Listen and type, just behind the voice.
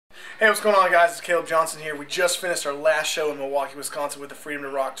Hey, what's going on, guys? It's Caleb Johnson here. We just finished our last show in Milwaukee, Wisconsin with the Freedom to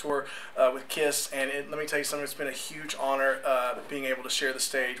Rock tour with KISS, and let me tell you something, it's been a huge honor being able to share the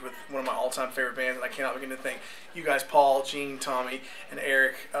stage with one of my all-time favorite bands, and I cannot begin to thank you guys, Paul, Gene, Tommy, and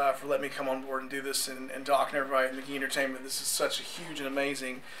Eric, for letting me come on board and do this, and Doc and everybody at McGee Entertainment. This is such a huge and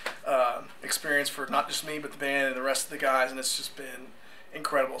amazing experience for not just me, but the band and the rest of the guys, and it's just been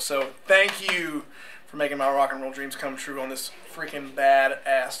incredible. So thank you for making my rock and roll dreams come true on this freaking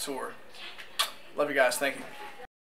badass tour. Love you guys. Thank you.